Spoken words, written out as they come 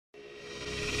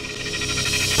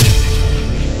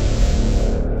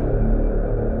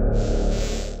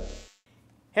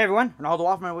Hey everyone, Ronaldo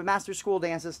Hoffman with Master School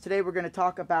Dances. Today we're going to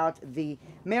talk about the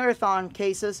marathon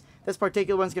cases. This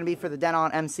particular one's going to be for the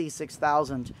Denon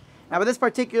CM6000. Now with this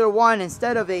particular one,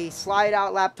 instead of a slide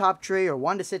out laptop tray or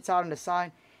one that sits out on the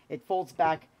side, it folds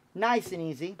back nice and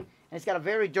easy. And it's got a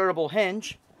very durable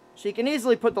hinge, so you can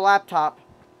easily put the laptop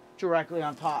directly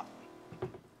on top.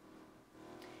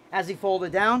 As you fold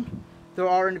it down, there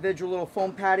are individual little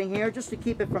foam padding here just to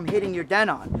keep it from hitting your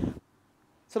Denon.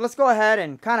 So let's go ahead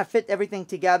and kind of fit everything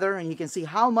together, and you can see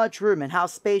how much room and how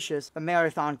spacious the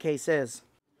marathon case is.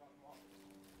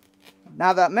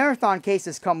 Now the marathon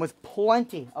cases come with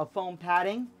plenty of foam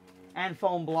padding and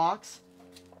foam blocks.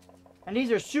 And these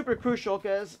are super crucial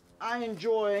because I'm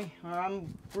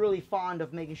really fond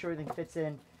of making sure everything fits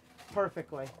in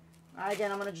perfectly.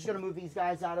 Again, I'm just going to move these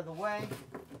guys out of the way.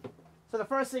 So the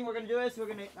first thing we're going to do is we're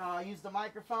going to use the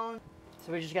microphone.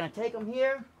 So we're just going to take them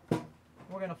here.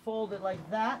 We're going to fold it like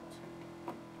that,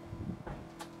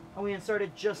 and we insert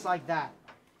it just like that.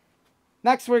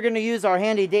 Next, we're going to use our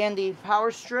handy dandy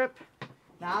power strip.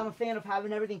 Now, I'm a fan of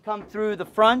having everything come through the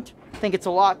front. I think it's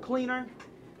a lot cleaner.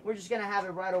 We're just going to have it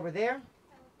right over there.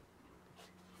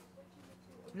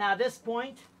 Now, at this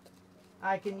point,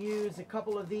 I can use a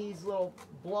couple of these little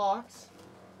blocks.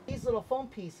 These little foam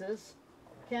pieces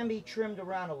can be trimmed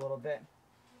around a little bit.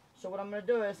 So what I'm going to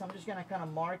do is I'm just going to kind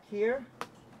of mark here.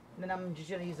 And then I'm just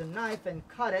going to use a knife and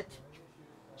cut it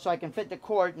so I can fit the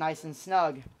cord nice and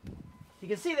snug. You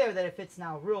can see there that it fits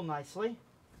now real nicely,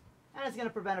 and it's going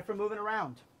to prevent it from moving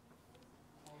around.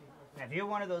 Now, if you're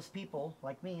one of those people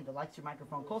like me that likes your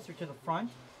microphone closer to the front,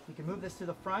 you can move this to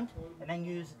the front and then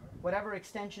use whatever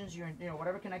extensions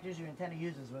whatever connectors your antenna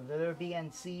uses, whether they're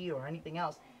BNC or anything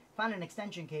else. Find an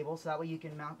extension cable so that way you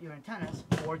can mount your antennas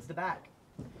towards the back.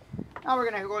 Now we're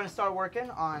going to start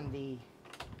working on the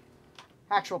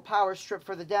actual power strip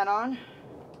for the Denon.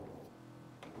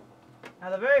 Now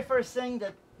the very first thing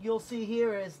that you'll see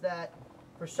here is that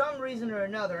for some reason or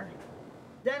another,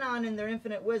 Denon in their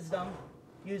infinite wisdom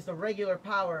used a regular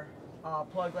power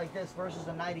plug like this versus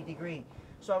a 90-degree.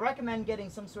 So I recommend getting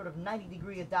some sort of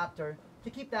 90-degree adapter to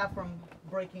keep that from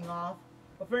breaking off.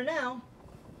 But for now,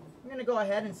 I'm going to go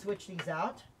ahead and switch these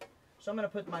out. So I'm going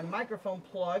to put my microphone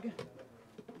plug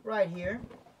right here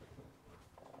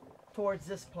towards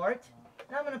this part.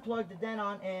 Now I'm going to plug the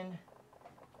Denon in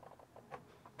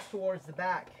towards the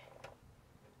back.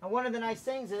 Now one of the nice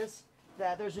things is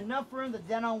that there's enough room the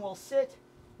Denon will sit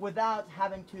without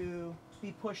having to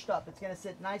be pushed up. It's going to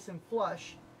sit nice and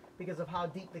flush because of how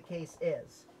deep the case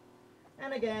is.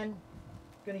 And again,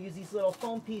 I'm going to use these little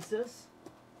foam pieces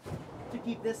to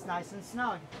keep this nice and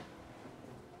snug.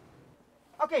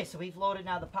 Okay, so we've loaded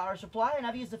now the power supply, and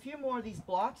I've used a few more of these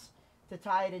blocks to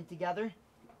tie it in together.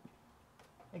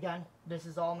 Again, this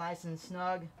is all nice and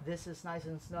snug. This is nice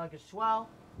and snug as well.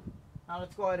 Now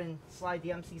let's go ahead and slide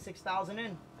the MC6000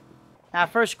 in. Now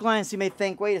at first glance you may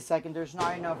think, wait a second, there's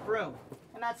not enough room.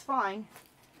 And that's fine,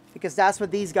 because that's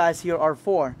what these guys here are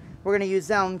for. We're going to use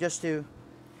them just to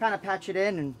kind of patch it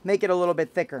in and make it a little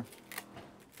bit thicker.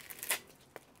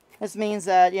 This means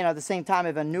that, at the same time,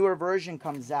 if a newer version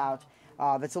comes out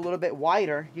that's a little bit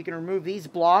wider, you can remove these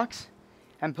blocks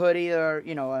and put either,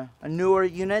 a newer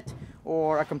unit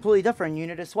or a completely different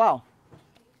unit as well.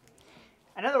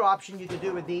 Another option you could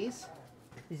do with these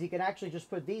is you can actually just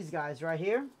put these guys right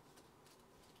here.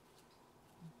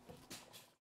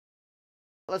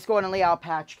 Let's go ahead and lay out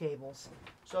patch cables.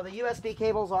 So the USB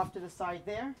cable's off to the side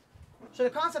there. So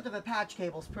the concept of a patch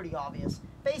cable is pretty obvious.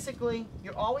 Basically,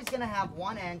 you're always going to have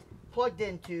one end plugged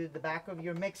into the back of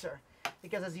your mixer,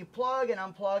 because as you plug and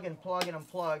unplug and plug and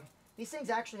unplug, these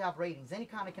things actually have ratings. Any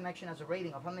kind of connection has a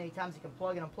rating of how many times you can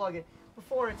plug and unplug it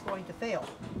before it's going to fail.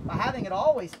 By having it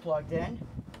always plugged in,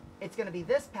 it's going to be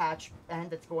this patch end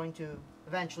that's going to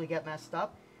eventually get messed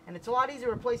up. And it's a lot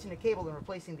easier replacing the cable than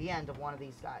replacing the end of one of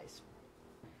these guys.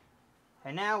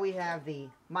 And now we have the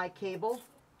mic cable.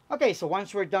 Okay, so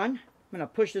once we're done, I'm going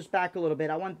to push this back a little bit.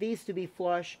 I want these to be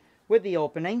flush with the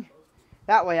opening.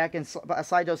 That way I can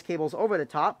slide those cables over the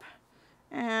top.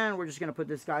 And we're just going to put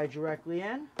this guy directly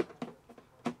in.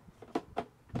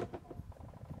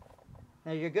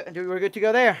 Now you're good. We're good to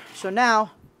go there. So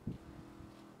now,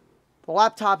 the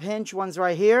laptop hinge one's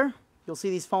right here. You'll see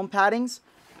these foam paddings.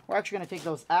 We're actually going to take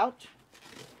those out.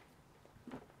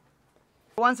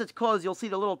 Once it's closed, you'll see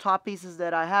the little top pieces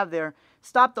that I have there.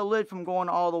 Stop the lid from going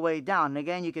all the way down. And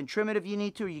again, you can trim it if you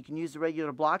need to, or you can use the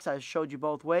regular blocks. I showed you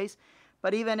both ways.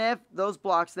 But even if those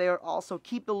blocks there also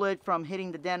keep the lid from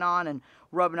hitting the Denon and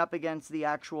rubbing up against the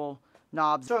actual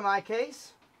knobs. So in my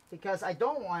case, because I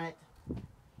don't want it,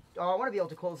 I want to be able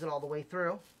to close it all the way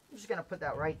through, I'm just going to put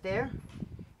that right there.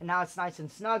 And now it's nice and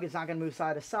snug. It's not going to move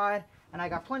side to side. And I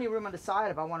got plenty of room on the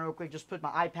side if I want to real quick just put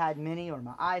my iPad mini or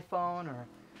my iPhone or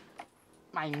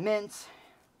my Mint,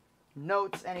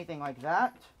 notes, anything like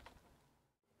that.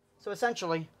 So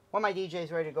essentially, when my DJ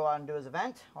is ready to go out and do his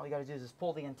event, all you got to do is just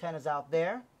pull the antennas out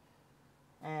there.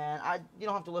 And you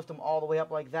don't have to lift them all the way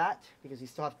up like that because you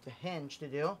still have to hinge to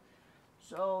do.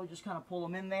 So just kind of pull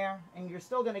them in there and you're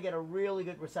still going to get a really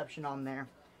good reception on there.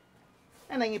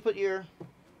 And then you put your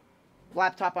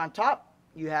laptop on top.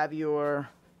 You have your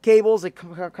cables that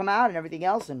come out and everything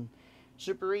else, and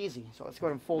super easy. So let's go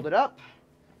ahead and fold it up.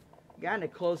 Again,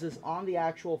 it closes on the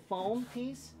actual foam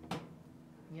piece.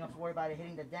 You don't have to worry about it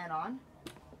hitting the dent on.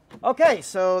 Okay,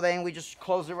 so then we just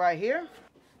close it right here.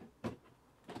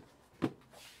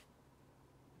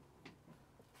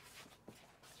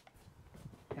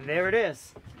 And there it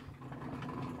is.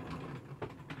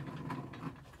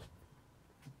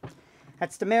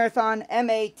 That's the Marathon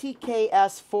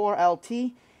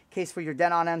MATKS4LT. Case for your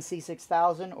Denon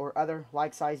MC6000 or other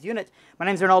like-sized unit. My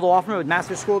name is Arnaldo Offerman with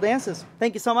Master School Dances.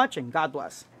 Thank you so much and God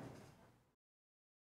bless.